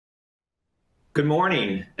Good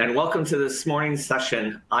morning and welcome to this morning's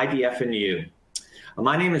session, IDF and YOU.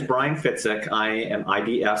 My name is Brian Fitzik. I am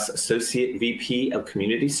IDF's Associate VP of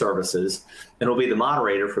Community Services and will be the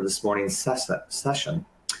moderator for this morning's session.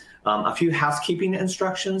 A few housekeeping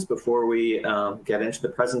instructions before we get into the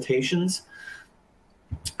presentations.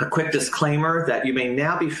 A quick disclaimer that you may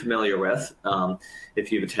now be familiar with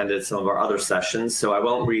if you've attended some of our other sessions, so I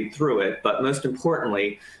won't read through it, but most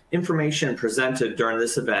importantly, information presented during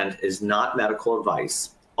this event is not medical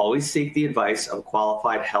advice. Always seek the advice of a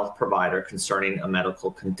qualified health provider concerning a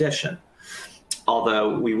medical condition.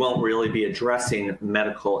 Although we won't really be addressing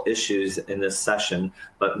medical issues in this session,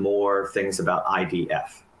 but more things about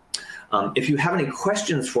IDF. If you have any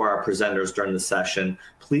questions for our presenters during the session,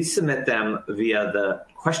 please submit them via the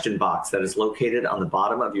question box that is located on the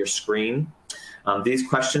bottom of your screen. These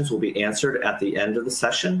questions will be answered at the end of the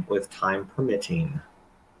session with time permitting.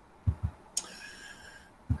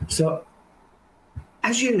 So,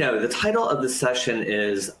 as you know, the title of the session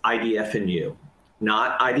is IDF and YOU,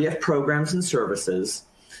 not IDF Programs and Services,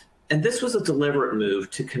 and this was a deliberate move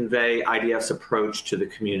to convey IDF's approach to the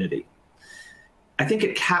community. I think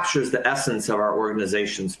it captures the essence of our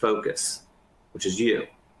organization's focus, which is you,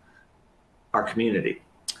 our community.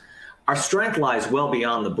 Our strength lies well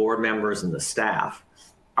beyond the board members and the staff.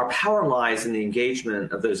 Our power lies in the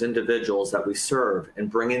engagement of those individuals that we serve and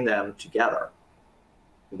bringing them together.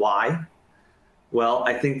 Why? Well,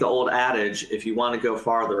 I think the old adage, if you want to go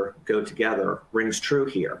farther, go together, rings true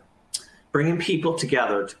here. Bringing people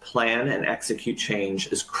together to plan and execute change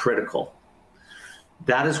is critical.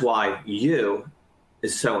 That is why you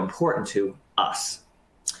is so important to us.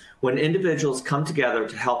 When individuals come together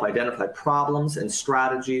to help identify problems and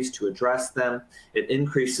strategies to address them, it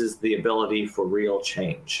increases the ability for real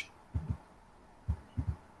change.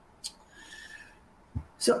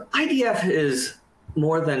 So IDF is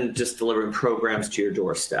more than just delivering programs to your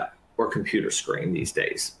doorstep or computer screen these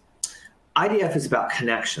days. IDF is about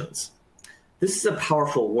connections. This is a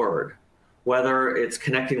powerful word, whether it's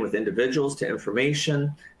connecting with individuals to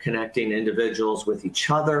information, connecting individuals with each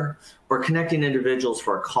other, or connecting individuals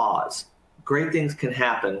for a cause. Great things can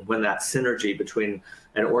happen when that synergy between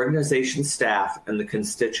an organization's staff and the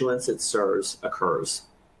constituents it serves occurs.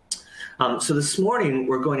 So this morning,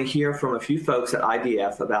 we're going to hear from a few folks at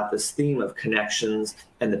IDF about this theme of connections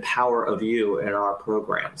and the power of you in our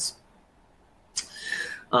programs.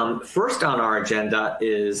 First on our agenda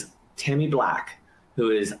is Tammy Black,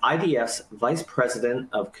 who is IDF's Vice President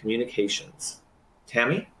of Communications.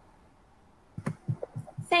 Tammy?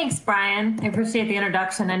 Thanks, Brian. I appreciate the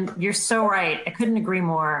introduction, and you're so right. I couldn't agree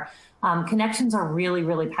more. Connections are really,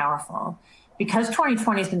 really powerful. Because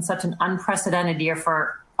 2020 has been such an unprecedented year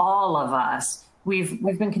for all of us, we've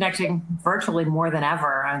been connecting virtually more than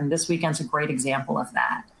ever, and this weekend's a great example of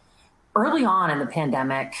that. Early on in the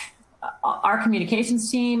pandemic, our communications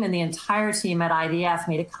team and the entire team at IDF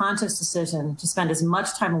made a conscious decision to spend as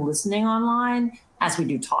much time listening online as we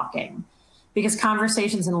do talking. Because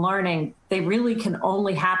conversations and learning, they really can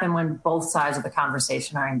only happen when both sides of the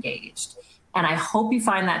conversation are engaged. And I hope you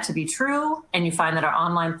find that to be true, and you find that our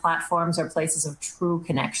online platforms are places of true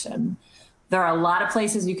connection. There are a lot of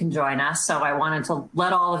places you can join us, so I wanted to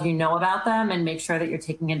let all of you know about them and make sure that you're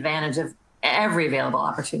taking advantage of every available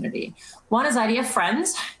opportunity. One is IDF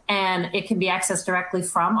Friends, and it can be accessed directly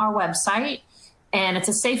from our website, and it's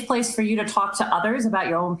a safe place for you to talk to others about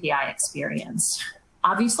your own PI experience.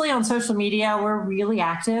 Obviously, on social media, we're really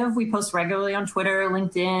active. We post regularly on Twitter,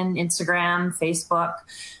 LinkedIn, Instagram, Facebook,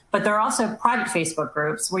 but there are also private Facebook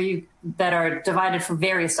groups that are divided for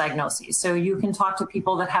various diagnoses. So you can talk to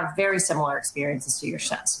people that have very similar experiences to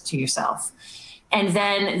yourself. And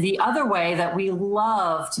then the other way that we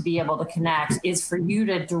love to be able to connect is for you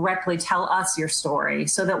to directly tell us your story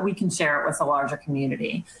so that we can share it with a larger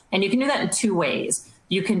community. And you can do that in two ways.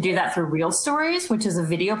 You can do that through Real Stories, which is a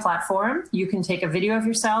video platform. You can take a video of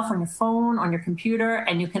yourself on your phone, on your computer,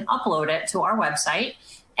 and you can upload it to our website,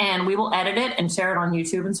 and we will edit it and share it on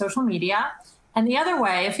YouTube and social media. And the other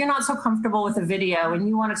way, if you're not so comfortable with a video and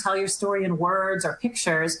you want to tell your story in words or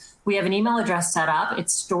pictures, we have an email address set up.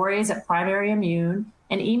 It's stories@primaryimmune,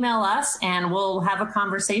 and email us and we'll have a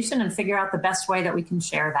conversation and figure out the best way that we can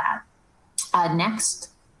share that. Next.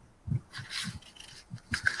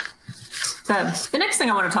 The next thing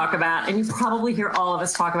I want to talk about, and you probably hear all of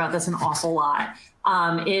us talk about this an awful lot,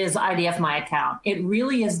 is IDF My Account. It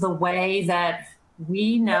really is the way that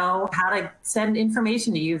we know how to send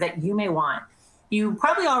information to you that you may want. You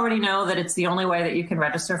probably already know that it's the only way that you can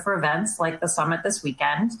register for events like the summit this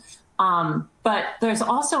weekend. But there's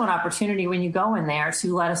also an opportunity when you go in there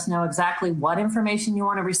to let us know exactly what information you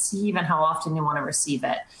want to receive and how often you want to receive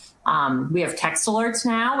it. We have text alerts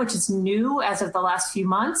now, which is new as of the last few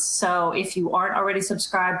months. So if you aren't already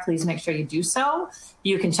subscribed, please make sure you do so.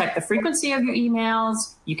 You can check the frequency of your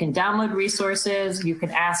emails. You can download resources. You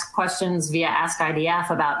can ask questions via Ask IDF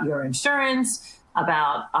about your insurance,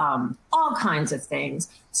 about all kinds of things.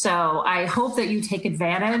 So I hope that you take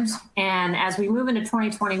advantage. And as we move into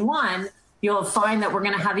 2021, you'll find that we're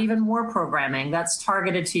going to have even more programming that's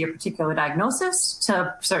targeted to your particular diagnosis,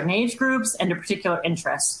 to certain age groups, and to particular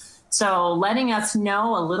interests. So letting us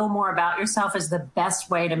know a little more about yourself is the best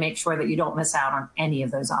way to make sure that you don't miss out on any of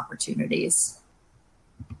those opportunities.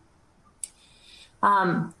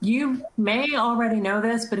 You may already know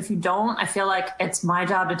this, but if you don't, I feel like it's my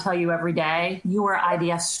job to tell you every day, you are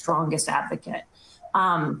IDF's strongest advocate.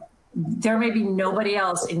 There may be nobody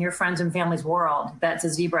else in your friends and family's world that's a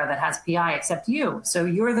zebra that has PI except you. So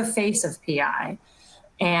you're the face of PI.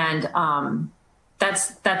 And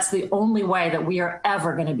that's the only way that we are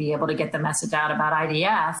ever going to be able to get the message out about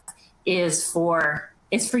IDF is for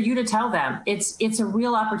you to tell them. It's a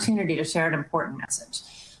real opportunity to share an important message.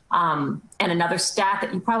 And another stat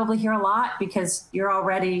that you probably hear a lot because you're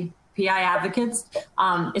already PI advocates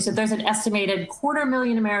is that there's an estimated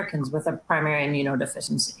 250,000 Americans with a primary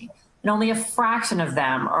immunodeficiency, and only a fraction of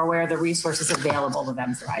them are aware of the resources available to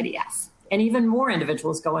them through IDF. And even more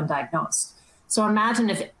individuals go undiagnosed. So imagine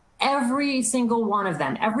if every single one of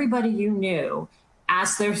them, everybody you knew,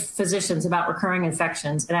 asked their physicians about recurring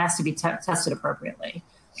infections and asked to be tested appropriately.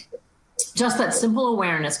 Just that simple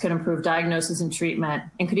awareness could improve diagnosis and treatment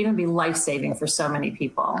and could even be life-saving for so many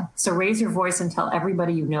people. So raise your voice and tell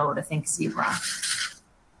everybody you know to think zebra.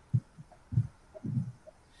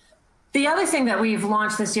 The other thing that we've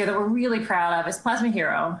launched this year that we're really proud of is Plasma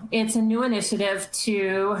Hero. It's a new initiative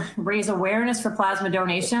to raise awareness for plasma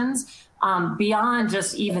donations beyond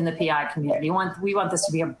just even the PI community. We want this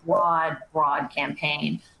to be a broad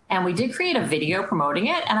campaign. And we did create a video promoting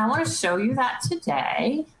it, and I want to show you that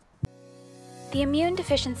today. The Immune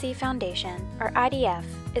Deficiency Foundation, or IDF,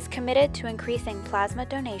 is committed to increasing plasma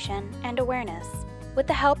donation and awareness. With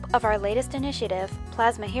the help of our latest initiative,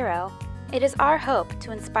 Plasma Hero, it is our hope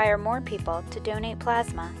to inspire more people to donate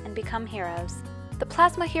plasma and become heroes. The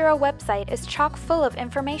Plasma Hero website is chock full of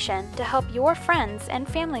information to help your friends and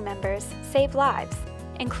family members save lives,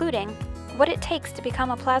 including what it takes to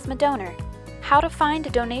become a plasma donor, how to find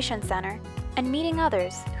a donation center, and meeting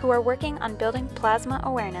others who are working on building plasma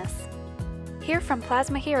awareness. Hear from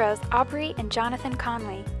Plasma Heroes Aubrey and Jonathan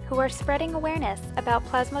Conley, who are spreading awareness about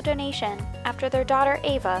plasma donation after their daughter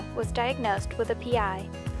Ava was diagnosed with a PI.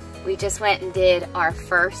 We just went and did our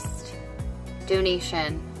first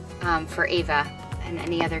donation for Ava and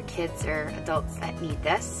any other kids or adults that need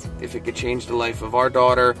this. If it could change the life of our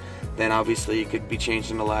daughter, then obviously it could be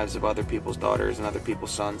changing the lives of other people's daughters and other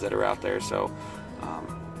people's sons that are out there. So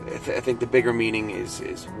I think the bigger meaning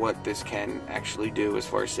is what this can actually do as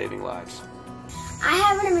far as saving lives. I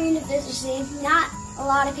have an immune deficiency. Not a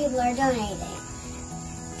lot of people are donating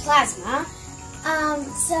plasma.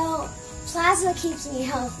 So plasma keeps me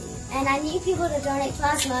healthy, and I need people to donate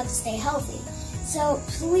plasma to stay healthy. So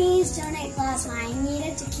please donate plasma. I need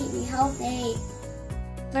it to keep me healthy.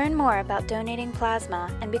 Learn more about donating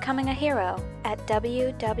plasma and becoming a hero at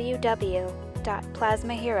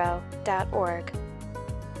www.plasmahero.org.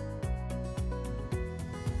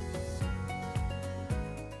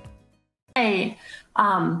 Hey,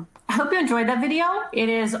 I hope you enjoyed that video. It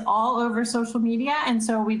is all over social media, and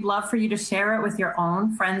so we'd love for you to share it with your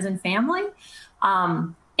own friends and family.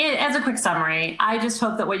 As a quick summary, I just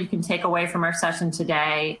hope that what you can take away from our session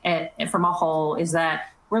today, from a whole, is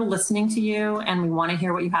that we're listening to you and we want to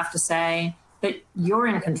hear what you have to say, that you're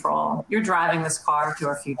in control, you're driving this car to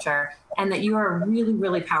our future, and that you are a really,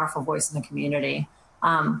 really powerful voice in the community.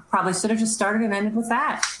 Probably should have just started and ended with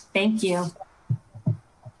that. Thank you.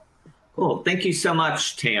 Cool. Thank you so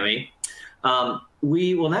much, Tammy.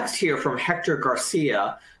 We will next hear from Hector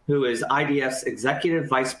Garcia, who is IDF's Executive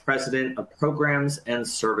Vice President of Programs and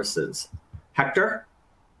Services. Hector?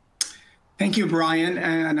 Thank you, Brian,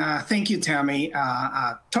 and thank you, Tammy.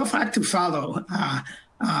 Tough act to follow.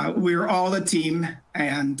 We're all a team,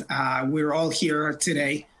 and we're all here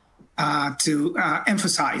today to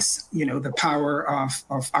emphasize, the power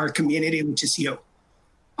of our community, which is you.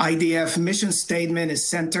 IDF mission statement is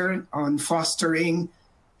centered on fostering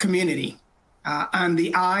community. And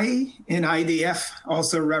the I in IDF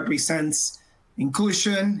also represents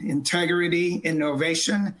inclusion, integrity,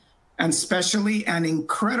 innovation, and especially an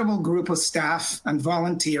incredible group of staff and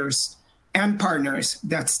volunteers and partners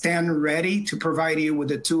that stand ready to provide you with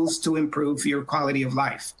the tools to improve your quality of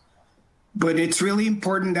life. But it's really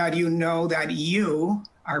important that you know that you,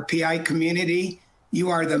 our PI community, you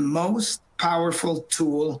are the most powerful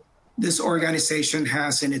tool this organization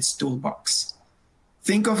has in its toolbox.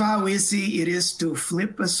 Think of how easy it is to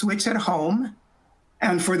flip a switch at home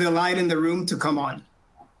and for the light in the room to come on,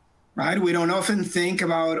 right? We don't often think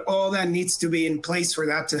about all that needs to be in place for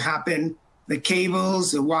that to happen, the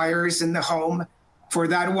cables, the wires in the home, for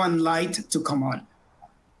that one light to come on.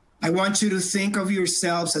 I want you to think of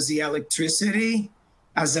yourselves as the electricity,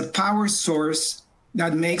 as a power source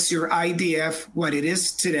that makes your IDF what it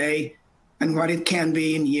is today and what it can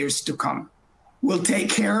be in years to come. We'll take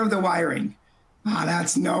care of the wiring.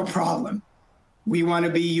 That's no problem. We want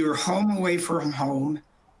to be your home away from home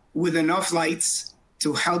with enough lights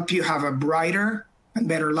to help you have a brighter and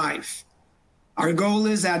better life. Our goal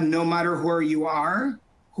is that no matter where you are,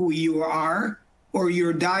 who you are, or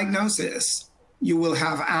your diagnosis, you will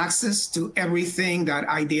have access to everything that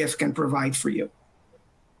IDF can provide for you.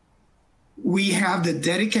 We have the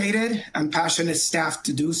dedicated and passionate staff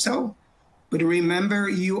to do so, but remember,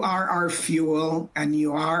 you are our fuel and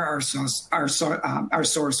you are our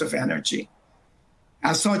source of energy.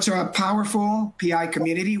 As such a powerful PI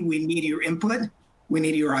community, we need your input, we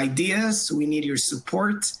need your ideas, we need your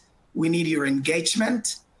support, we need your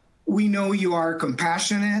engagement. We know you are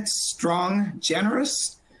compassionate, strong,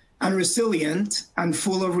 generous, and resilient, and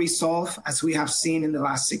full of resolve, as we have seen in the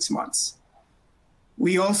last 6 months.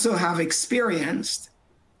 We also have experienced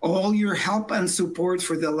all your help and support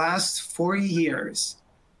for the last 40 years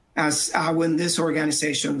as when this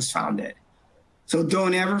organization was founded. So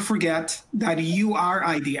don't ever forget that you are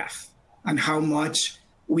IDF and how much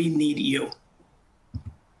we need you.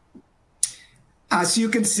 As you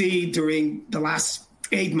can see, during the last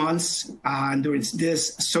 8 months, during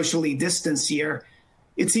this socially distanced year,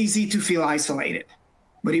 it's easy to feel isolated.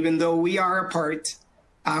 But even though we are apart,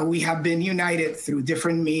 we have been united through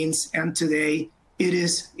different means. And today it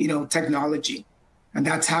is, technology. And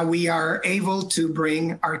that's how we are able to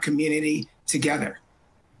bring our community together.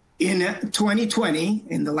 In 2020,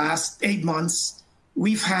 in the last 8 months,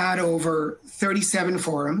 we've had over 37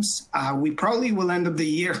 forums. We probably will end up the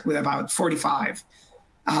year with about 45.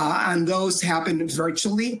 And those happened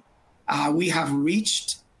virtually. We have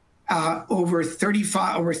reached over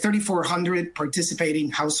 3,400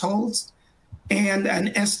 participating households and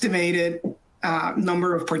an estimated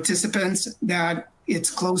number of participants that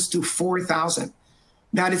it's close to 4,000.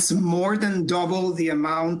 That is more than double the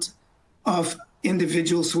amount of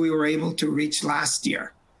individuals we were able to reach last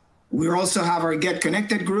year. We also have our Get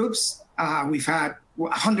Connected groups. We've had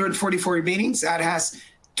 144 meetings. That has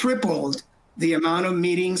tripled the amount of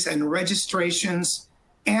meetings and registrations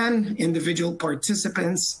and individual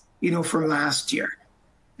participants, from last year.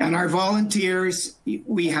 And our volunteers,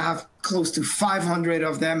 we have close to 500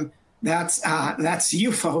 of them. That's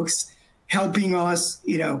you folks helping us,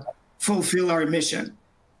 fulfill our mission.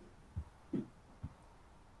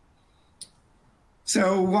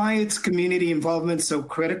 So why is community involvement so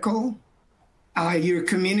critical? Your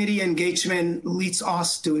community engagement leads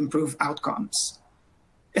us to improve outcomes.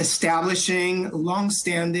 Establishing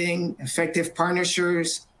long-standing, effective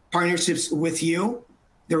partnerships with you,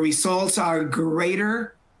 the results are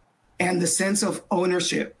greater, and the sense of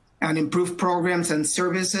ownership and improved programs and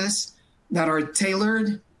services that are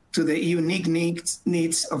tailored to the unique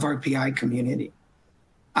needs of our PI community.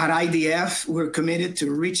 At IDF, we're committed to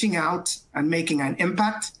reaching out and making an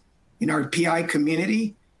impact in our PI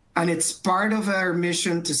community, and it's part of our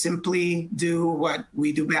mission to simply do what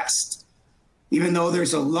we do best, even though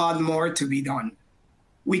there's a lot more to be done.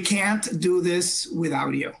 We can't do this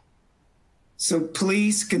without you. So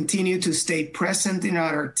please continue to stay present in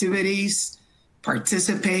our activities,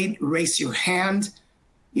 participate, raise your hand,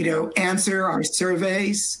 answer our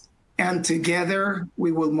surveys, and together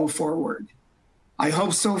we will move forward. I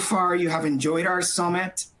hope so far you have enjoyed our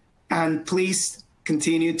summit, and please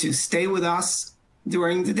continue to stay with us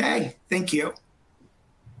during the day. Thank you.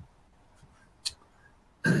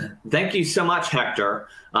 Thank you so much, Hector.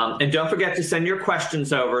 And don't forget to send your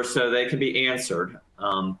questions over so they can be answered.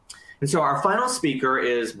 And so our final speaker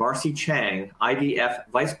is Marcy Chang, IDF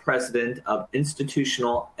Vice President of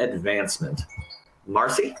Institutional Advancement.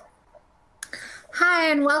 Marcy? Hi,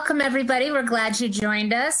 and welcome, everybody. We're glad you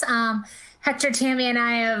joined us. Hector, Tammy, and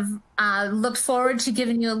I have looked forward to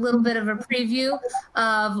giving you a little bit of a preview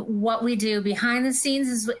of what we do behind the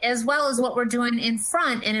scenes, as well as what we're doing in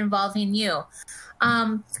front and involving you.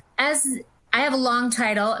 As I have a long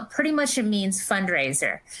title. Pretty much it means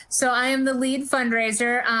fundraiser. So I am the lead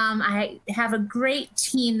fundraiser. I have a great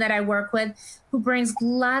team that I work with who brings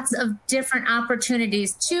lots of different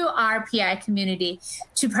opportunities to our PI community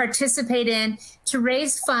to participate in, to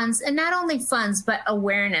raise funds, and not only funds, but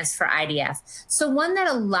awareness for IDF. So one that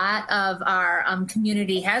a lot of our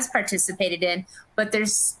community has participated in, but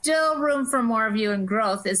there's still room for more of you and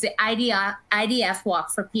growth, is the IDF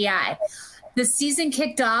Walk for PI. The season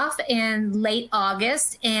kicked off in late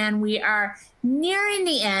August, and we are nearing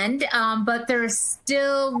the end, but there's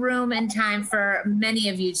still room and time for many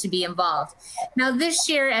of you to be involved. Now, this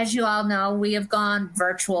year, as you all know, we have gone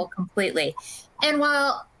virtual completely. And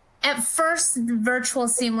while at first virtual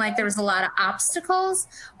seemed like there was a lot of obstacles,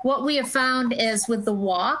 what we have found is with the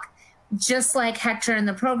walk, just like Hector in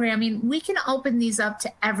the programming, we can open these up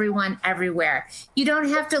to everyone everywhere. You don't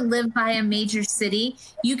have to live by a major city.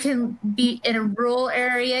 You can be in a rural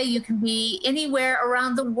area. You can be anywhere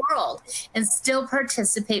around the world and still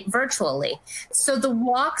participate virtually. So the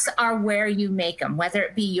walks are where you make them, whether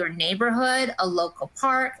it be your neighborhood, a local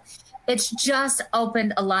park. It's just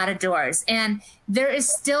opened a lot of doors, and there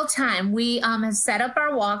is still time. We have set up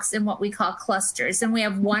our walks in what we call clusters, and we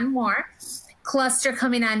have one more cluster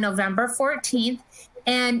coming on November 14th,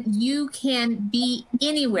 and you can be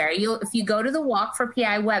anywhere. If you go to the Walk for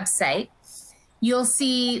PI website, you'll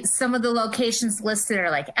see some of the locations listed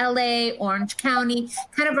are like LA, Orange County,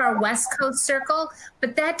 kind of our West Coast circle,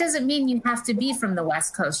 but that doesn't mean you have to be from the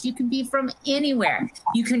West Coast. You can be from anywhere.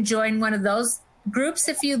 You can join one of those groups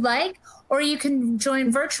if you'd like, or you can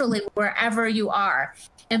join virtually wherever you are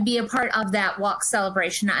and be a part of that walk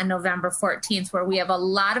celebration on November 14th, where we have a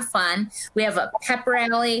lot of fun. We have a pep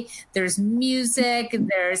rally, there's music,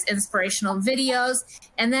 there's inspirational videos.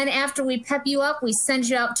 And then after we pep you up, we send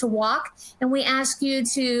you out to walk, and we ask you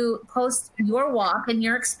to post your walk and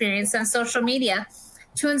your experience on social media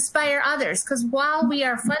to inspire others. Because while we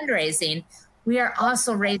are fundraising, we are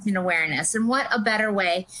also raising awareness. And what a better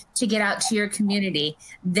way to get out to your community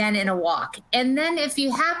than in a walk. And then if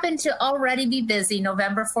you happen to already be busy,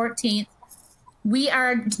 November 14th, we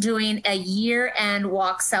are doing a year-end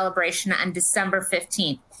walk celebration on December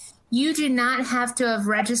 15th. You do not have to have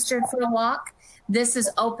registered for a walk. This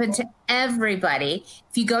is open to everybody.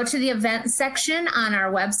 If you go to the event section on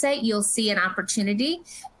our website, you'll see an opportunity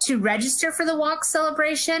to register for the walk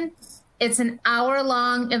celebration. It's an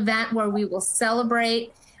hour-long event where we will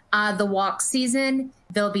celebrate the walk season.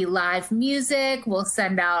 There'll be live music. We'll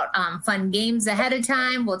send out fun games ahead of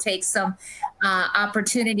time. We'll take some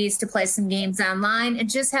opportunities to play some games online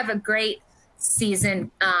and just have a great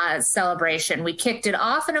season celebration. We kicked it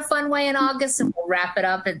off in a fun way in August, and we'll wrap it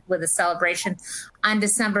up with a celebration on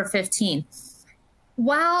December 15th.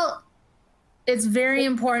 While it's very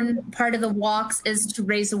important, part of the walks is to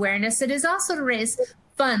raise awareness, it is also to raise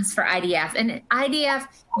funds for IDF, and IDF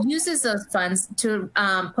uses those funds to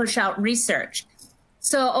push out research.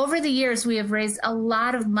 So over the years, we have raised a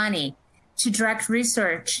lot of money to direct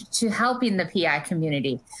research to helping the PI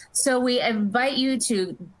community. So we invite you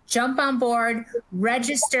to jump on board,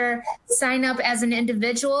 register, sign up as an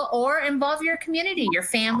individual, or involve your community, your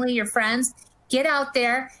family, your friends. Get out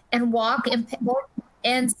there and walk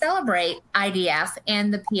and celebrate IDF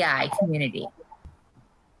and the PI community.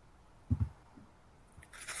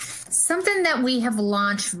 Something that we have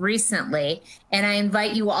launched recently, and I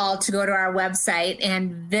invite you all to go to our website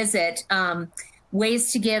and visit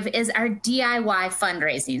Ways to Give, is our DIY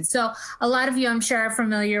fundraising. So a lot of you, I'm sure, are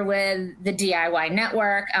familiar with the DIY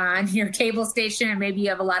network on your cable station, and maybe you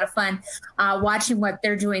have a lot of fun watching what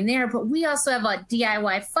they're doing there. But we also have a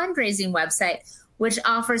DIY fundraising website, which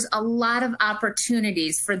offers a lot of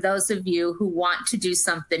opportunities for those of you who want to do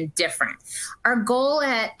something different. Our goal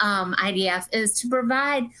at IDF is to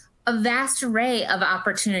provide a vast array of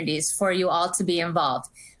opportunities for you all to be involved.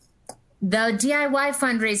 The DIY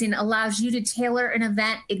fundraising allows you to tailor an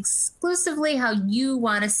event exclusively how you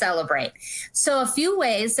want to celebrate. So a few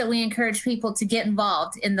ways that we encourage people to get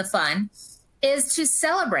involved in the fun is to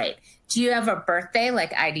celebrate. Do you have a birthday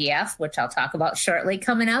like IDF, which I'll talk about shortly,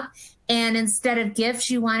 coming up? And instead of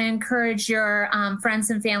gifts, you want to encourage your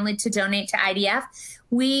friends and family to donate to IDF.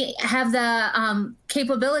 We have the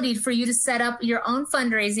capability for you to set up your own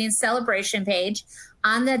fundraising celebration page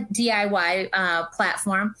on the DIY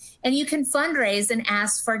platform, and you can fundraise and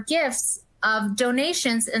ask for gifts of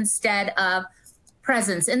donations instead of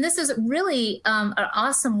presents. And this is really an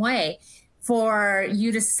awesome way for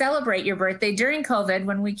you to celebrate your birthday during COVID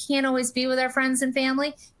when we can't always be with our friends and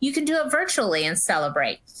family. You can do it virtually and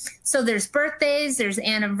celebrate. So there's birthdays, there's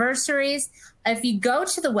anniversaries. If you go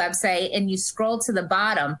to the website and you scroll to the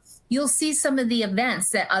bottom, you'll see some of the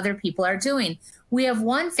events that other people are doing. We have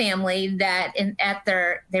one family that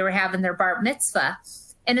they were having their bar mitzvah,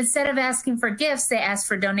 and instead of asking for gifts, they asked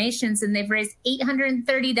for donations, and they've raised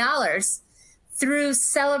 $830 through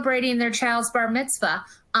celebrating their child's bar mitzvah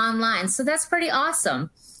online. So that's pretty awesome.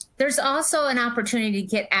 There's also an opportunity to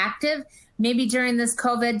get active. Maybe during this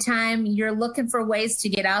COVID time, you're looking for ways to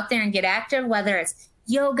get out there and get active, whether it's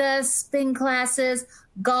yoga, spin classes,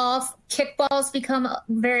 golf, kickball's become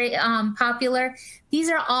very popular. These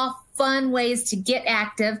are all fun ways to get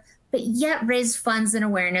active, but yet raise funds and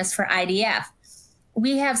awareness for IDF.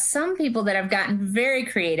 We have some people that have gotten very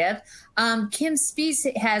creative. Kim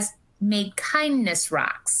Spees has made kindness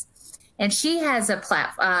rocks, and she has a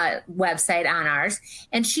website on ours,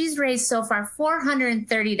 and she's raised so far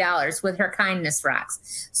 $430 with her kindness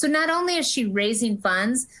rocks. So not only is she raising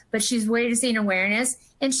funds, but she's raising awareness,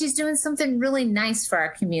 and she's doing something really nice for our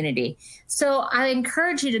community. So I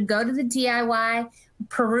encourage you to go to the DIY,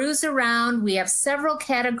 peruse around. We have several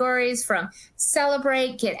categories from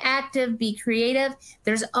celebrate, get active, be creative.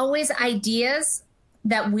 There's always ideas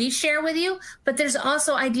that we share with you, but there's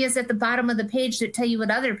also ideas at the bottom of the page that tell you what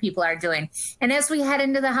other people are doing. And as we head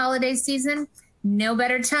into the holiday season, no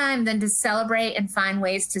better time than to celebrate and find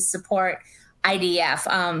ways to support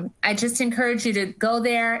IDF. I just encourage you to go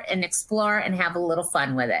there and explore and have a little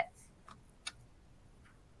fun with it.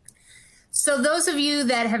 So those of you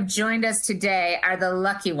that have joined us today are the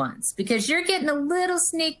lucky ones, because you're getting a little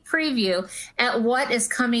sneak preview at what is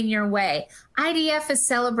coming your way. IDF is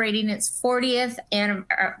celebrating its 40th, and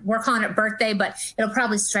we're calling it birthday, but it'll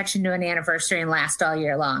probably stretch into an anniversary and last all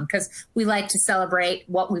year long, because we like to celebrate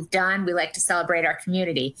what we've done. We like to celebrate our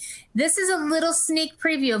community. This is a little sneak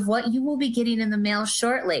preview of what you will be getting in the mail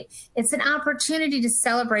shortly. It's an opportunity to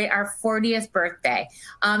celebrate our 40th birthday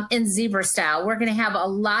in zebra style. We're going to have a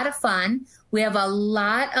lot of fun. We have a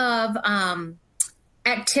lot of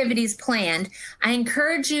activities planned. I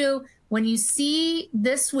encourage you, when you see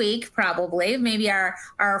this week, probably, maybe our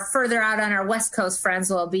further out on our West Coast friends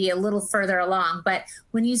will be a little further along, but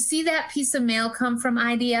when you see that piece of mail come from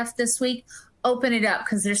IDF this week, open it up,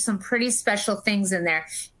 because there's some pretty special things in there,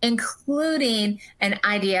 including an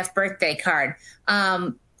IDF birthday card.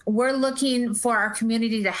 We're looking for our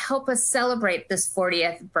community to help us celebrate this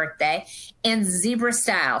 40th birthday in zebra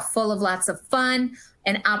style, full of lots of fun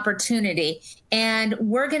and opportunity. And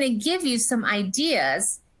we're going to give you some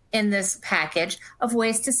ideas in this package of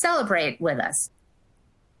ways to celebrate with us.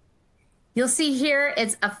 You'll see here,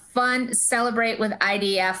 it's a fun Celebrate with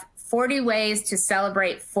IDF, 40 ways to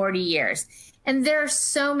celebrate 40 years. And there are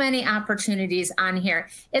so many opportunities on here.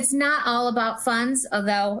 It's not all about funds,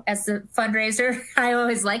 although as the fundraiser, I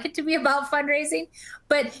always like it to be about fundraising,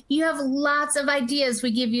 but you have lots of ideas.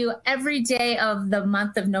 We give you every day of the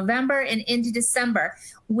month of November and into December,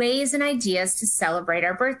 ways and ideas to celebrate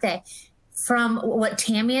our birthday. From what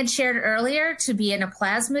Tammy had shared earlier, to being a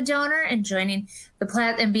plasma donor and joining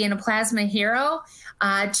and being a plasma hero,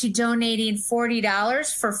 to donating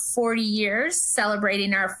 $40 for 40 years,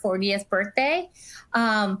 celebrating our 40th birthday.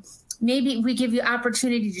 Maybe we give you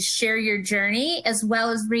opportunity to share your journey as well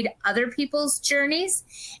as read other people's journeys.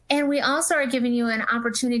 And we also are giving you an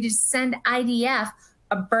opportunity to send IDF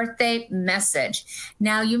a birthday message.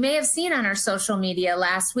 Now, you may have seen on our social media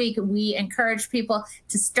last week, we encouraged people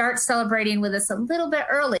to start celebrating with us a little bit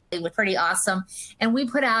early. It was pretty awesome. And we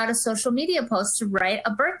put out a social media post to write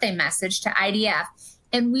a birthday message to IDF.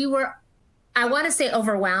 And we were, I want to say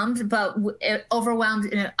overwhelmed, but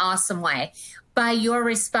overwhelmed in an awesome way by your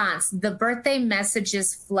response. The birthday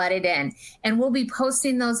messages flooded in, and we'll be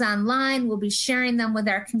posting those online. We'll be sharing them with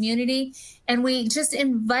our community. And we just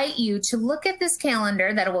invite you to look at this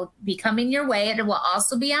calendar that will be coming your way. It will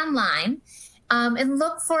also be online. And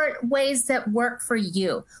look for ways that work for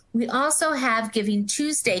you. We also have Giving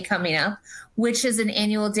Tuesday coming up, which is an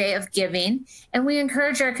annual day of giving. And we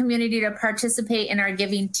encourage our community to participate in our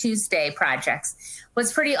Giving Tuesday projects.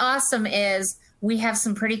 What's pretty awesome is we have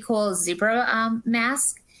some pretty cool zebra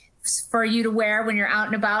masks for you to wear when you're out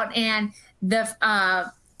and about. And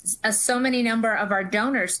so many number of our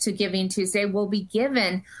donors to Giving Tuesday will be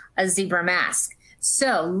given a zebra mask.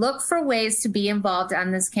 So look for ways to be involved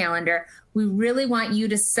on this calendar. We really want you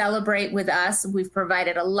to celebrate with us. We've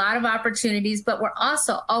provided a lot of opportunities, but we're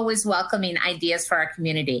also always welcoming ideas for our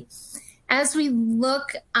community. As we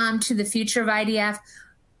look to the future of IDF,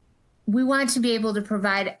 we want to be able to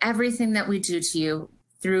provide everything that we do to you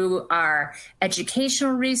through our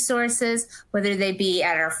educational resources, whether they be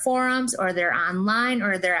at our forums or they're online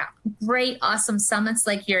or they're at great, awesome summits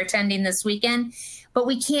like you're attending this weekend. But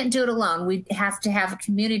we can't do it alone. We have to have a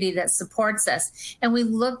community that supports us. And we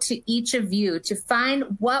look to each of you to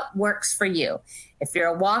find what works for you. If you're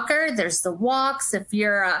a walker, there's the walks. If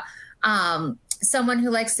you're a, someone who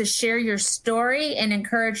likes to share your story and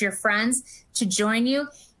encourage your friends to join you,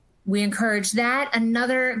 we encourage that.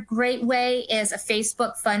 Another great way is a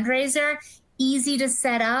Facebook fundraiser, easy to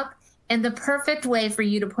set up, and the perfect way for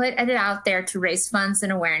you to put it out there to raise funds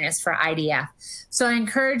and awareness for IDF. So I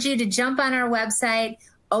encourage you to jump on our website,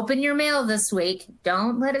 open your mail this week.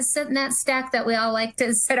 Don't let it sit in that stack that we all like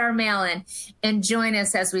to sit our mail in, and join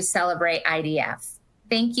us as we celebrate IDF.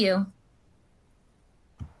 Thank you.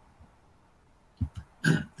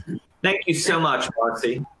 Thank you so much,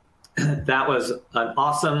 Marcy. That was an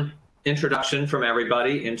awesome introduction from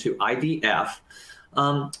everybody into IDF.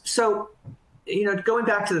 So, you know, going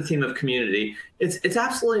back to the theme of community, it's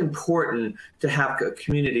absolutely important to have a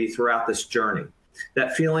community throughout this journey.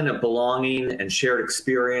 That feeling of belonging and shared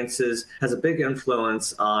experiences has a big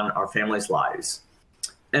influence on our families' lives.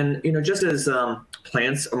 And, you know, just as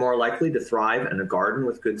plants are more likely to thrive in a garden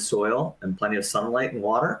with good soil and plenty of sunlight and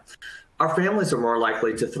water, our families are more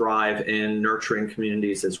likely to thrive in nurturing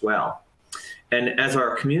communities as well. And as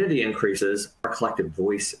our community increases, our collective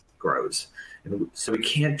voice grows. And so we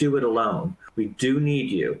can't do it alone. We do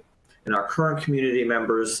need you and our current community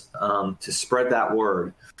members to spread that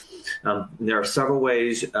word. There are several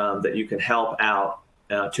ways that you can help out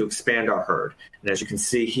to expand our herd. And as you can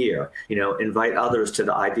see here, you know, invite others to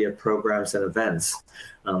the IDF programs and events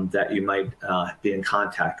that you might be in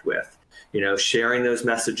contact with. You know, sharing those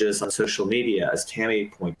messages on social media, as Tammy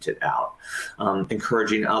pointed out,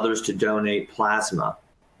 encouraging others to donate plasma,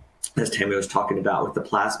 as Tammy was talking about with the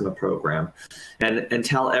plasma program, and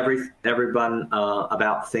tell everyone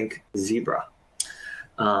about Think Zebra.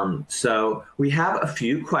 So we have a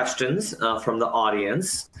few questions from the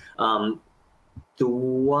audience. The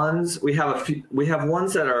ones we have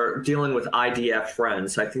ones that are dealing with IDF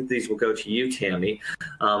friends. I think these will go to you, Tammy.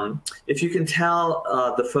 If you can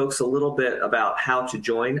tell the folks a little bit about how to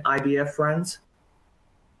join IDF friends.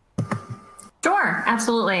 Sure,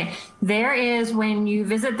 absolutely. There is, when you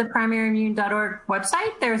visit the primaryimmune.org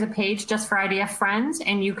website, there's a page just for IDF friends,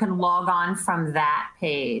 and you can log on from that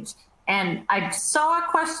page. And I saw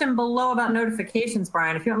a question below about notifications,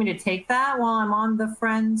 Brian. If you want me to take that while I'm on the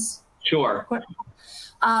friends. Sure.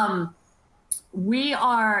 We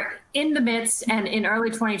are in the midst, and in early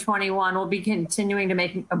 2021, we'll be continuing to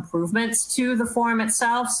make improvements to the forum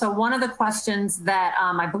itself. So one of the questions that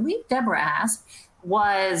I believe Deborah asked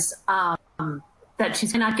was that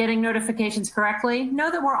she's not getting notifications correctly. Know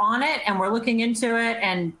that we're on it and we're looking into it,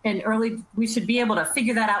 and we should be able to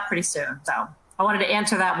figure that out pretty soon. So I wanted to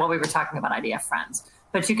answer that while we were talking about IDF friends,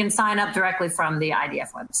 but you can sign up directly from the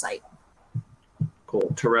IDF website.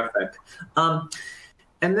 Cool, terrific.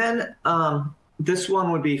 And then this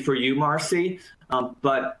one would be for you, Marcy,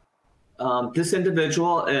 but this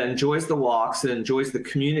individual enjoys the walks and enjoys the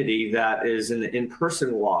community that is in the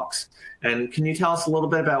in-person walks. And can you tell us a little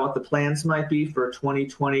bit about what the plans might be for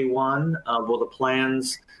 2021? Will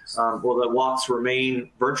the walks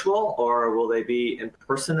remain virtual, or will they be in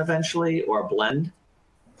person eventually, or a blend?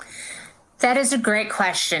 That is a great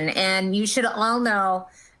question. And you should all know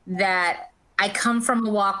that I come from a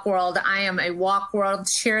walk world. I am a walk world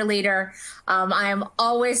cheerleader. I am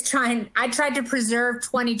always I tried to preserve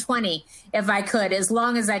 2020 if I could, as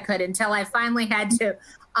long as I could, until I finally had to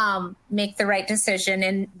make the right decision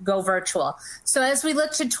and go virtual. So as we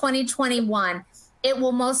look to 2021, it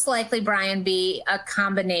will most likely, Brian, be a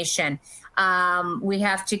combination. We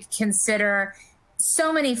have to consider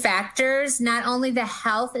so many factors, not only the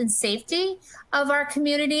health and safety of our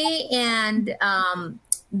community and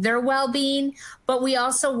their well-being, but we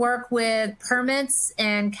also work with permits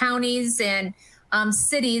and counties and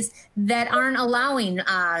cities that aren't allowing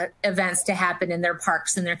events to happen in their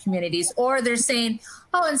parks and their communities, or they're saying,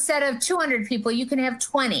 oh, instead of 200 people, you can have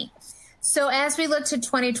 20. So as we look to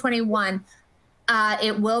 2021,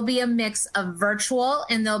 it will be a mix of virtual,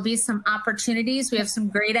 and there'll be some opportunities. We have some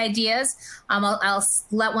great ideas. I'll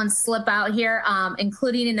let one slip out here,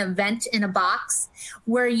 including an event in a box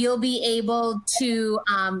where you'll be able to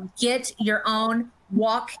get your own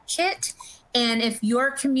walk kit. And if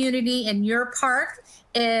your community and your park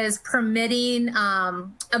is permitting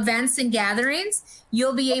events and gatherings,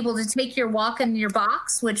 you'll be able to take your walk in your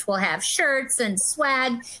box, which will have shirts and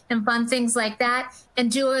swag and fun things like that,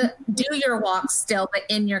 and do your walk still, but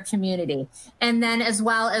in your community. And then as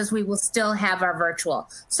well as we will still have our virtual.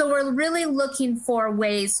 So we're really looking for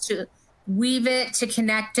ways to weave it, to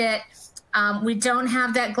connect it. We don't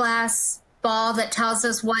have that glass ball that tells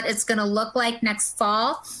us what it's going to look like next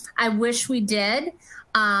fall. I wish we did,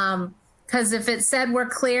 because if it said we're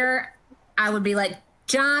clear, I would be like,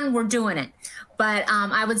 John, we're doing it. But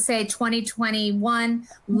I would say 2021,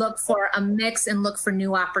 look for a mix and look for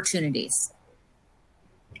new opportunities.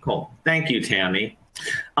 Cool. Thank you, Tammy.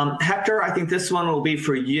 Hector, I think this one will be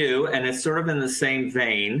for you, and it's sort of in the same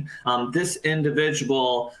vein. This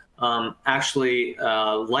individual actually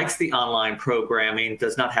likes the online programming,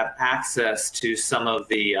 does not have access to some of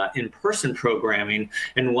the in-person programming,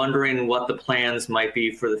 and wondering what the plans might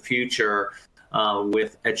be for the future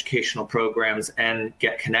with educational programs and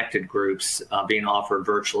Get Connected groups being offered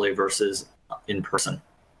virtually versus in person.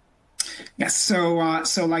 Yes,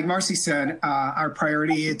 so like Marcy said, our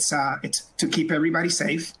priority it's to keep everybody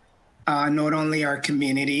safe, not only our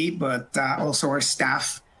community, but also our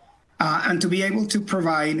staff. And to be able to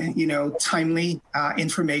provide, timely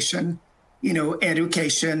information,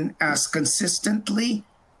 education as consistently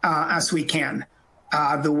as we can.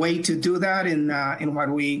 The way to do that in what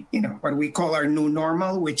we call our new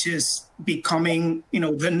normal, which is becoming,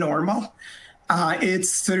 the normal,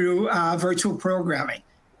 it's through virtual programming.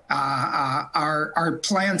 Our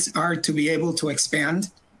plans are to be able to expand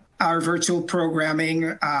our virtual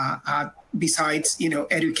programming besides,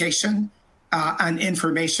 education. And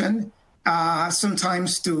information,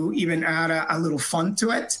 sometimes to even add a little fun to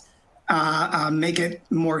it, make it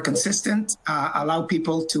more consistent, allow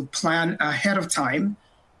people to plan ahead of time,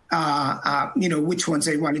 which ones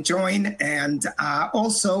they want to join. And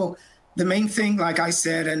also the main thing, like I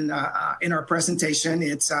said in our presentation,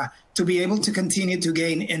 it's to be able to continue to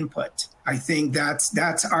gain input. I think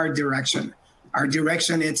that's our direction. Our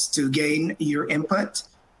direction is to gain your input,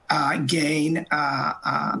 gain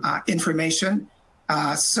information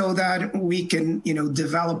so that we can,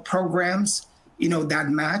 develop programs, that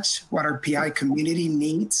match what our PI community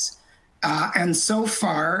needs. And so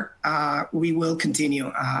far, we will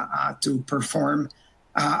continue to perform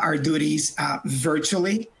our duties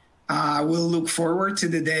virtually. We'll look forward to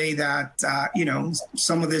the day that,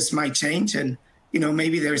 some of this might change and,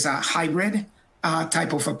 maybe there's a hybrid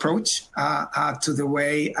type of approach to the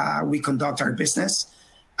way we conduct our business.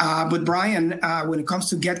 But Brian, when it comes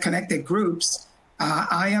to Get Connected groups,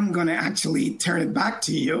 I am going to actually turn it back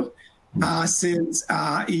to you since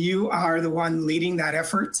you are the one leading that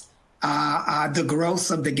effort. The growth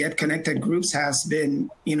of the Get Connected groups has been,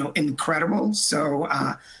 incredible. So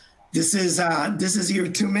this is your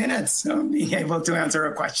 2 minutes of being able to answer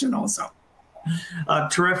a question also.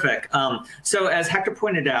 Terrific. So as Hector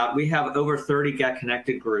pointed out, we have over 30 Get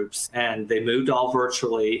Connected groups, and they moved all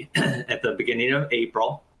virtually at the beginning of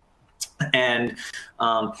April. And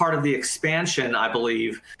part of the expansion, I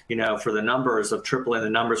believe, for the numbers of tripling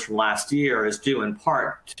the numbers from last year is due in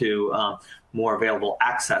part to more available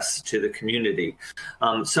access to the community.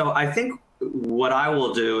 So I think what I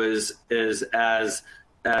will do is as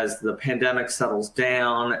the pandemic settles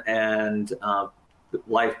down and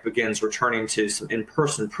life begins returning to some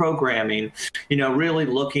in-person programming, really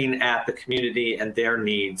looking at the community and their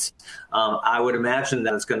needs. I would imagine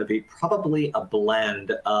that it's going to be probably a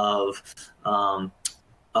blend of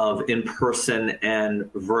in-person and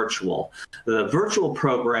virtual. The virtual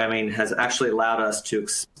programming has actually allowed us to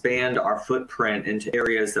expand our footprint into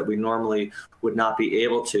areas that we normally would not be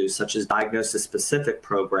able to, such as diagnosis-specific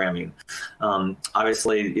programming.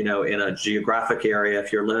 Obviously, in a geographic area,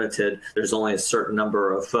 if you're limited, there's only a certain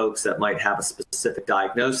number of folks that might have a specific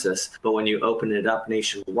diagnosis. But when you open it up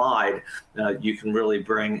nationwide, you can really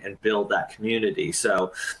bring and build that community.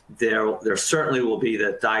 So there certainly will be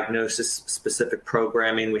the diagnosis-specific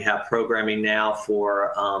programming. We have programming now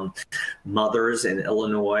for mothers in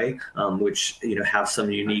Illinois, which have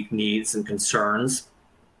some unique needs and concerns.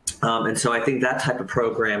 And so I think that type of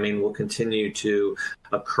programming will continue to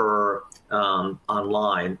occur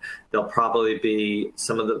online. There'll probably be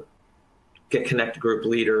some of the Get Connected group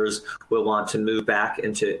leaders will want to move back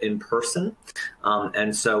into in-person.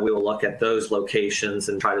 And so we will look at those locations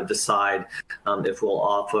and try to decide if we'll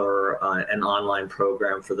offer an online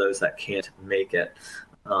program for those that can't make it.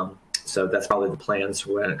 So that's probably the plans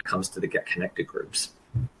when it comes to the Get Connected groups.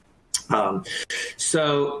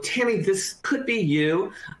 So Tammy, this could be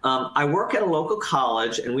you. I work at a local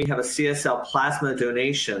college and we have a CSL plasma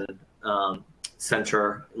donation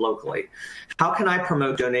center locally. How can I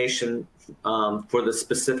promote donation for the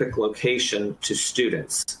specific location to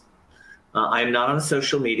students? I am not on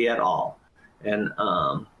social media at all. And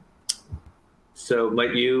so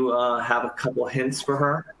might you have a couple hints for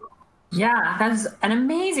her? Yeah, that's an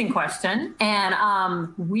amazing question.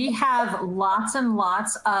 And we have lots and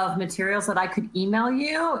lots of materials that I could email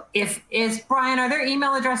you. Brian, are there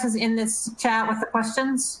email addresses in this chat with the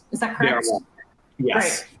questions? Is that correct? Yeah.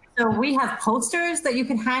 Yes. Great. So we have posters that you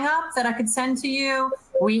can hang up that I could send to you.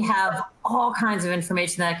 We have all kinds of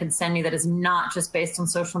information that I could send you that is not just based on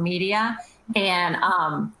social media. And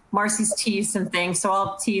Marcy's teased some things, so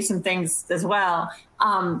I'll tease some things as well.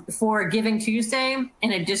 For Giving Tuesday,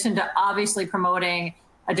 in addition to obviously promoting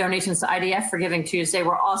donations to IDF for Giving Tuesday,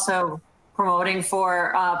 we're also promoting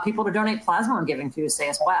for people to donate plasma on Giving Tuesday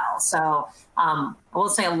as well. So I will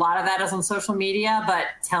say a lot of that is on social media, but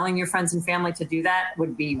telling your friends and family to do that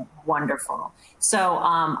would be wonderful. So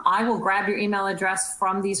I will grab your email address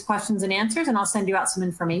from these questions and answers, and I'll send you out some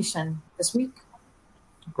information this week.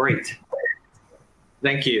 Great.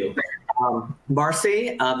 Thank you.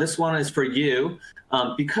 Marcy, this one is for you.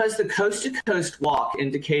 Because the Coast to Coast walk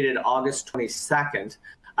indicated August 22nd,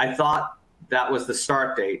 I thought that was the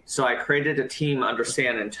start date. So I created a team under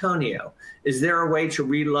San Antonio. Is there a way to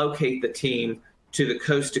relocate the team to the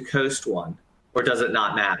Coast to Coast one, or does it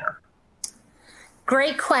not matter?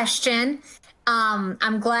 Great question.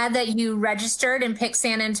 I'm glad that you registered and picked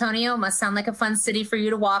San Antonio. It must sound like a fun city for you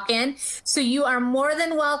to walk in. So you are more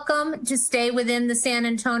than welcome to stay within the San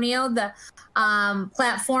Antonio, the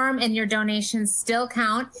platform, and your donations still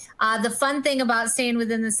count. The fun thing about staying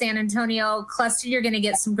within the San Antonio cluster, you're going to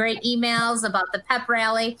get some great emails about the pep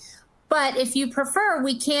rally. But if you prefer,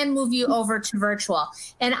 we can move you over to virtual.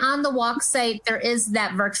 And on the walk site, there is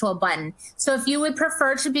that virtual button. So if you would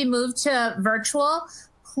prefer to be moved to virtual,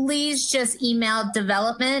 please just email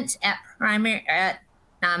development at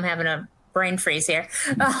now I'm having a brain freeze here,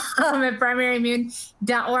 at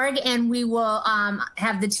primaryimmune.org, and we will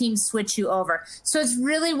have the team switch you over. So it's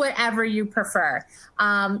really whatever you prefer.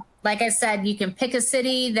 Like I said, you can pick a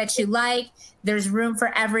city that you like. There's room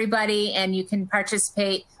for everybody, and you can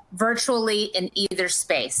participate virtually in either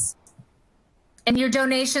space. And your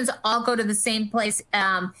donations all go to the same place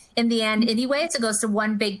in the end anyway. So it goes to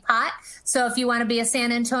one big pot. So if you want to be a San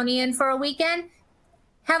Antonian for a weekend,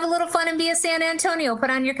 have a little fun and be a San Antonio. Put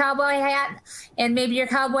on your cowboy hat and maybe your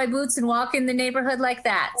cowboy boots and walk in the neighborhood like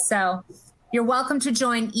that. So you're welcome to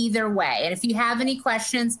join either way. And if you have any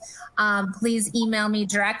questions, please email me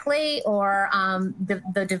directly or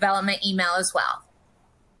the development email as well.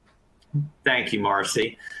 Thank you,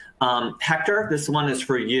 Marcy. Hector, this one is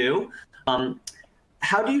for you.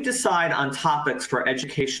 How do you decide on topics for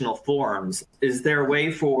educational forums? Is there a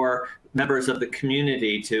way for members of the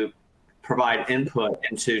community to provide input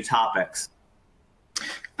into topics?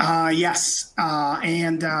 Yes,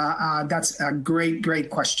 and that's a great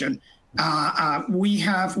question. We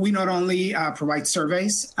not only provide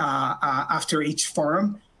surveys after each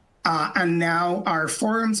forum, and now our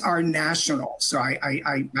forums are national. So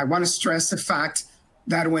I want to stress the fact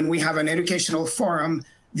that when we have an educational forum,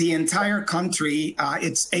 the entire country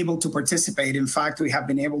it's able to participate. In fact, we have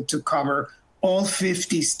been able to cover all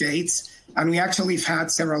 50 states, and we actually have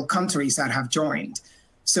had several countries that have joined.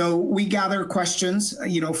 So we gather questions,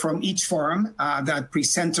 from each forum that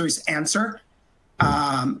presenters answer.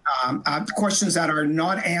 Questions that are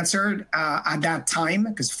not answered at that time,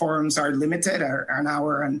 because forums are limited, are an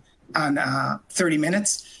hour and 30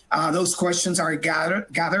 minutes. Those questions are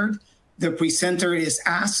gathered. The presenter is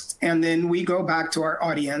asked, and then we go back to our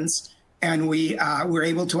audience, and we're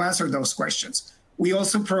able to answer those questions. We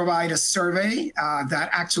also provide a survey that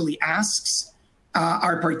actually asks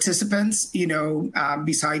our participants,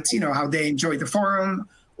 besides, how they enjoy the forum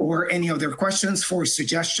or any other questions, for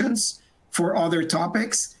suggestions for other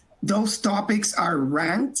topics. Those topics are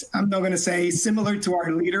ranked. I'm not going to say similar to our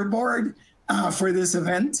leaderboard for this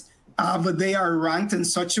event, but they are ranked in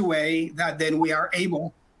such a way that then we are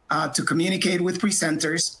able to communicate with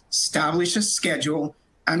presenters, establish a schedule,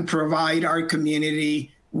 and provide our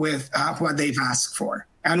community with what they've asked for.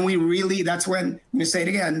 And that's when, I'm going to say it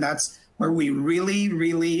again, that's where we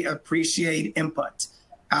really appreciate input.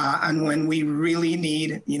 And when we really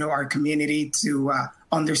need, our community to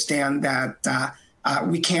understand that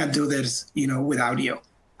we can't do this, without you.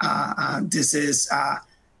 This is,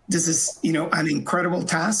 an incredible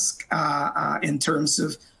task in terms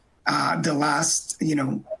of the last,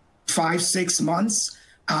 5-6 months.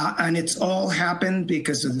 And it's all happened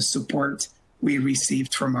because of the support we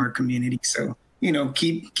received from our community. So,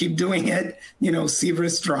 keep doing it, Seaver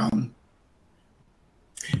is strong.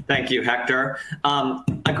 Thank you, Hector.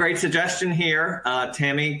 A great suggestion here,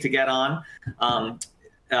 Tammy, to get on.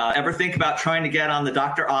 Ever think about trying to get on the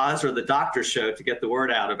Dr. Oz or the Doctor Show to get the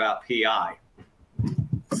word out about PI?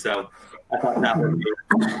 So I thought that would be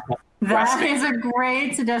that is a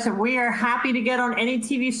great suggestion. We are happy to get on any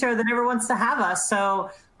TV show that ever wants to have us. So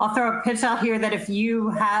I'll throw a pitch out here that if you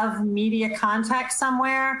have media contacts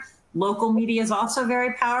somewhere, local media is also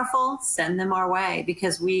very powerful. Send them our way,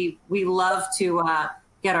 because we love to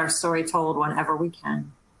get our story told whenever we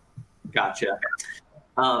can. Gotcha.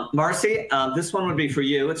 Marcy, this one would be for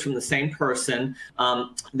you. It's from the same person.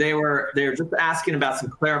 They're just asking about some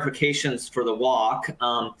clarifications for the walk,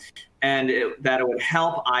 and that it would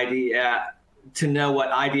help IDF to know what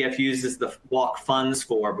IDF uses the walk funds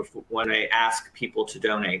for when they ask people to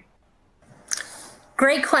donate.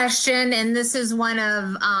 Great question. And this is one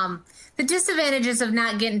of the disadvantages of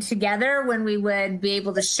not getting together when we would be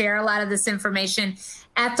able to share a lot of this information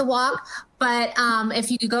at the walk. But if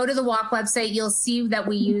you go to the walk website, you'll see that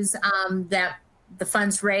we use the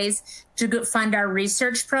funds raised to fund our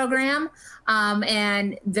research program.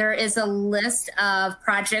 And there is a list of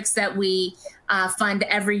projects that we fund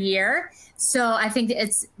every year. So I think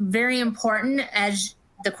it's very important, as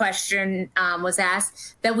the question was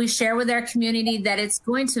asked, that we share with our community that it's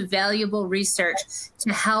going to valuable research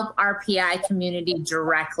to help our PI community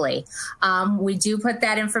directly. We do put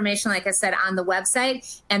that information, like I said, on the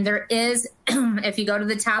website. And there is, if you go to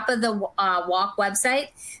the top of the walk website,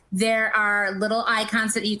 there are little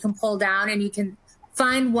icons that you can pull down, and you can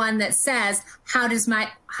find one that says, how is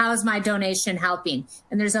my donation helping?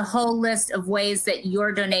 And there's a whole list of ways that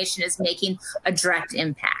your donation is making a direct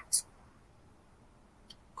impact.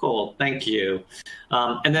 Cool, thank you.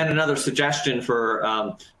 And then another suggestion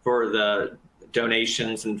for the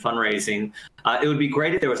donations and fundraising. It would be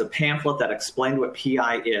great if there was a pamphlet that explained what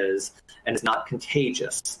PI is and is not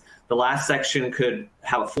contagious. The last section could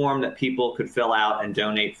have a form that people could fill out and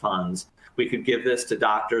donate funds. We could give this to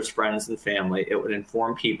doctors, friends, and family. It would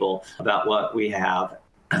inform people about what we have,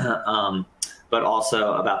 but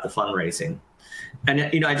also about the fundraising.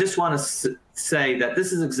 And, I just want to say that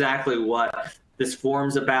this is exactly what this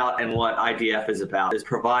forum's about and what IDF is about, is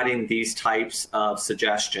providing these types of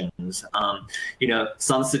suggestions.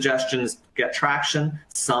 Some suggestions get traction,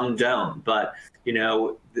 some don't, but,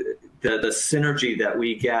 the synergy that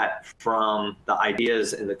we get from the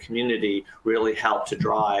ideas in the community really help to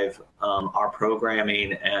drive our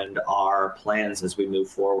programming and our plans as we move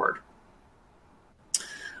forward.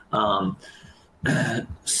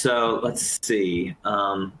 So let's see.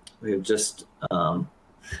 We have just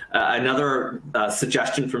another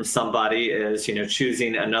suggestion from somebody is,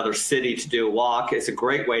 choosing another city to do a walk is a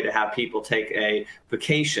great way to have people take a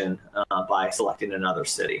vacation by selecting another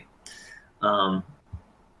city.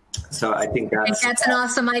 So I think that's an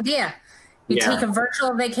awesome idea. You take a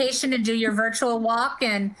virtual vacation to do your virtual walk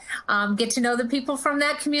and get to know the people from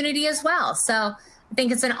that community as well. So I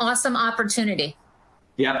think it's an awesome opportunity.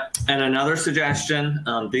 Yep. And another suggestion,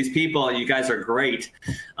 these people, you guys are great.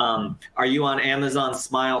 Are you on Amazon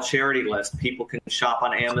Smile charity list? People can shop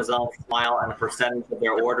on Amazon Smile, and a percentage of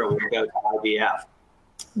their order will go to IDF.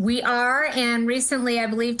 We are, and recently, I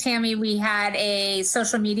believe, Tammy, we had a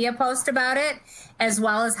social media post about it, as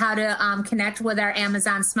well as how to connect with our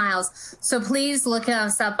Amazon Smiles. So please look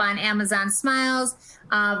us up on Amazon Smiles.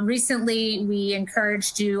 Recently, we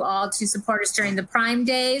encouraged you all to support us during the Prime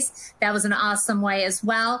Days. That was an awesome way as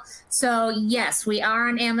well. So yes, we are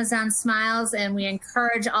on Amazon Smiles, and we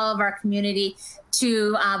encourage all of our community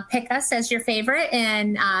to pick us as your favorite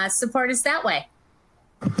and support us that way.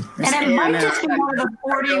 And it might just be one of the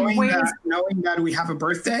 40 ways. Knowing that we have a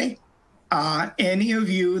birthday, any of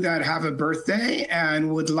you that have a birthday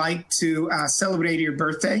and would like to celebrate your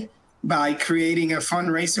birthday by creating a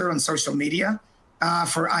fundraiser on social media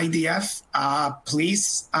for IDF,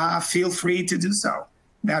 please feel free to do so.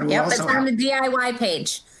 That will also it's on the DIY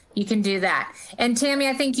page. You can do that. And Tammy,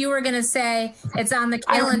 I think you were going to say it's on the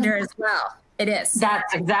calendar as well. It is.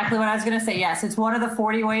 That's exactly what I was going to say. Yes, it's one of the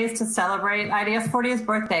 40 ways to celebrate IDF's 40th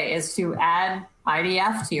birthday is to add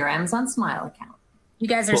IDF to your Amazon Smile account. You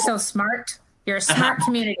guys are so smart. You're a smart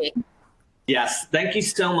community. Yes, thank you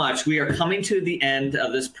so much. We are coming to the end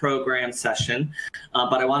of this program session,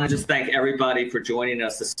 but I want to just thank everybody for joining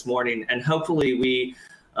us this morning, and hopefully we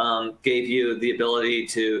gave you the ability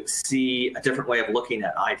to see a different way of looking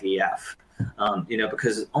at IDF.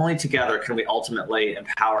 Because only together can we ultimately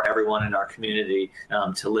empower everyone in our community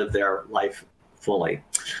to live their life fully.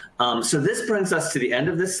 So this brings us to the end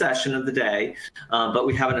of this session of the day, but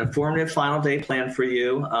we have an informative final day planned for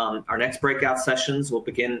you. Our next breakout sessions will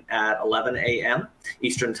begin at 11 a.m.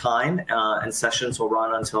 Eastern Time, and sessions will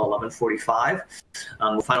run until 11:45.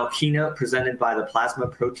 The final keynote presented by the Plasma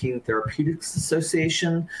Protein Therapeutics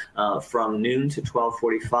Association from noon to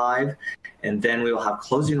 12:45, and then we will have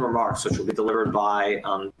closing remarks, which will be delivered by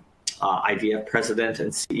IDF President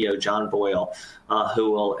and CEO John Boyle,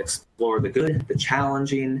 who will explore the good, the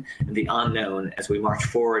challenging, and the unknown as we march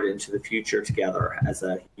forward into the future together as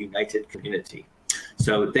a united community.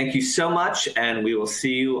 So thank you so much, and we will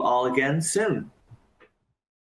see you all again soon.